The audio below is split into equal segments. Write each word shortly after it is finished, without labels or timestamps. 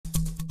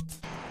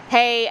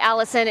Hey,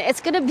 Allison,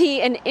 it's going to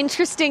be an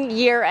interesting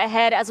year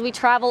ahead as we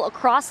travel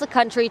across the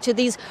country to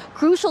these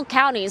crucial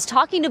counties,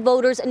 talking to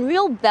voters in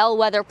real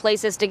bellwether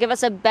places to give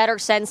us a better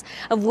sense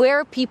of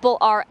where people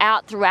are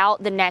at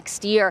throughout the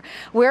next year.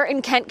 We're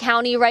in Kent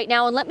County right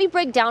now, and let me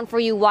break down for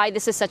you why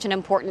this is such an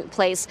important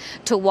place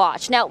to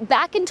watch. Now,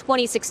 back in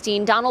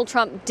 2016, Donald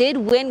Trump did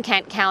win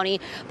Kent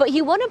County, but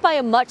he won it by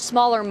a much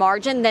smaller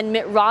margin than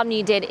Mitt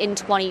Romney did in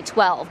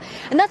 2012.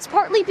 And that's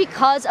partly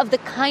because of the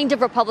kind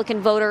of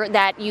Republican voter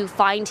that you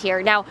find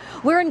here. Now,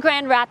 we're in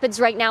Grand Rapids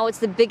right now. It's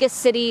the biggest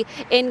city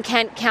in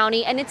Kent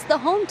County, and it's the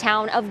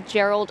hometown of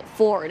Gerald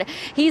Ford.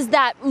 He's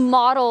that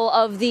model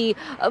of the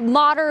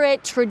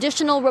moderate,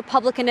 traditional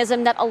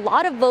Republicanism that a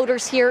lot of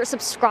voters here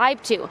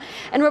subscribe to.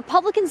 And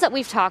Republicans that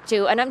we've talked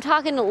to, and I'm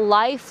talking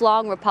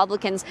lifelong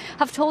Republicans,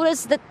 have told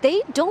us that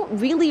they don't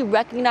really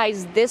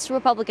recognize this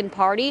Republican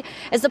Party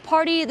as the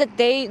party that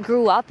they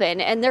grew up in,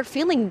 and they're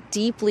feeling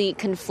deeply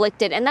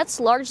conflicted. And that's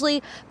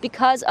largely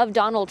because of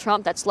Donald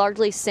Trump. That's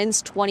largely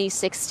since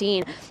 2016.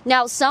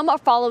 Now, some are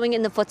following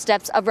in the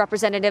footsteps of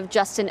Representative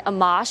Justin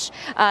Amash.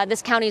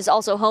 This county is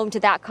also home to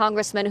that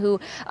congressman who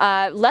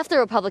left the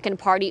Republican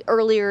Party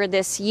earlier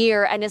this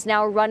year and is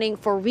now running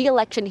for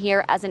re-election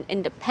here as an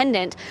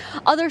independent.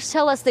 Others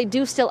tell us they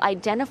do still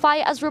identify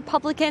as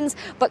Republicans,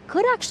 but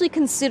could actually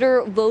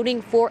consider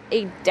voting for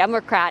a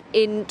Democrat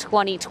in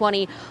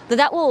 2020. But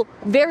that will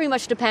very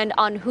much depend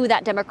on who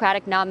that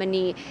Democratic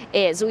nominee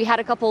is. We had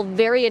a couple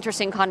very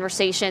interesting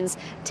conversations.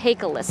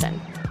 Take a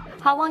listen.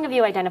 How long have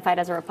you identified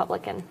as a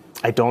Republican?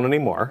 I don't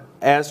anymore.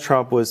 As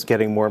Trump was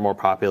getting more and more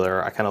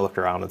popular, I kind of looked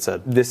around and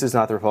said, this is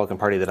not the Republican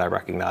Party that I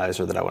recognize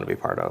or that I want to be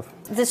part of.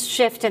 This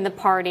shift in the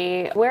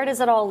party, where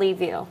does it all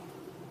leave you?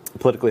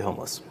 Politically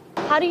homeless.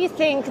 How do you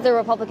think the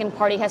Republican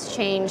Party has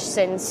changed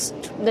since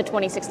the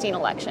 2016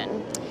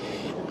 election?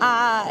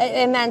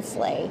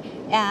 Immensely.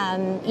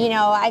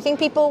 I think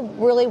people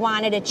really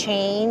wanted a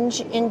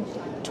change in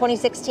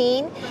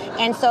 2016,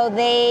 and so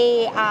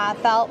they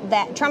felt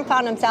that Trump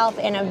found himself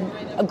in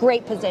a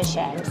great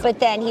position. But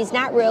then he's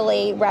not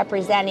really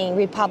representing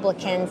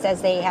Republicans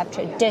as they have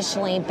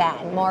traditionally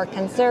been, more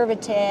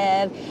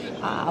conservative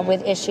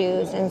with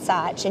issues and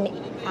such. And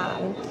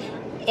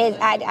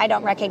I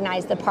don't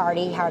recognize the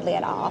party hardly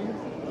at all.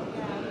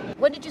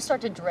 When did you start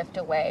to drift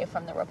away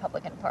from the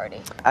Republican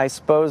Party? I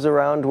suppose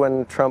around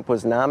when Trump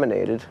was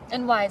nominated.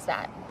 And why is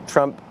that?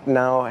 Trump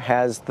now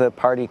has the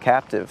party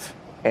captive,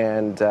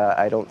 and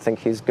I don't think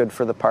he's good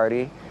for the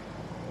party.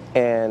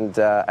 And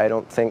I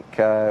don't think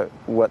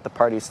what the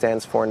party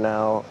stands for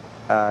now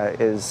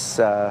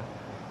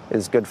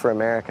is good for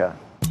America.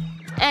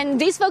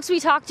 And these folks we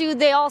talked to,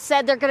 they all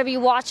said they're going to be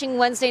watching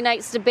Wednesday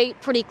night's debate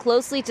pretty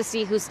closely to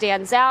see who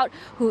stands out,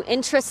 who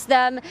interests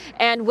them,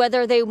 and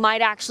whether they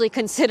might actually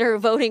consider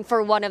voting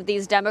for one of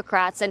these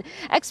Democrats. And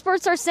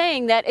experts are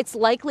saying that it's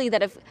likely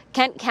that if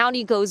Kent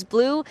County goes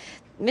blue,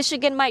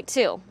 Michigan might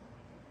too.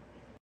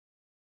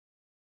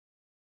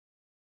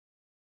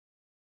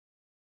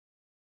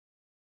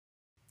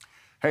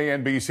 Hey,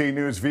 NBC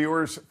News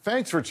viewers,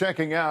 thanks for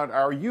checking out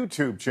our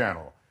YouTube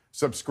channel.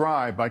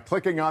 Subscribe by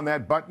clicking on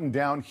that button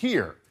down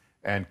here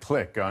and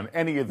click on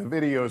any of the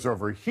videos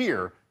over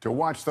here to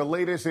watch the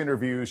latest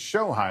interviews,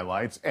 show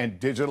highlights, and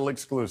digital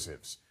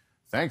exclusives.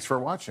 Thanks for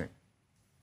watching.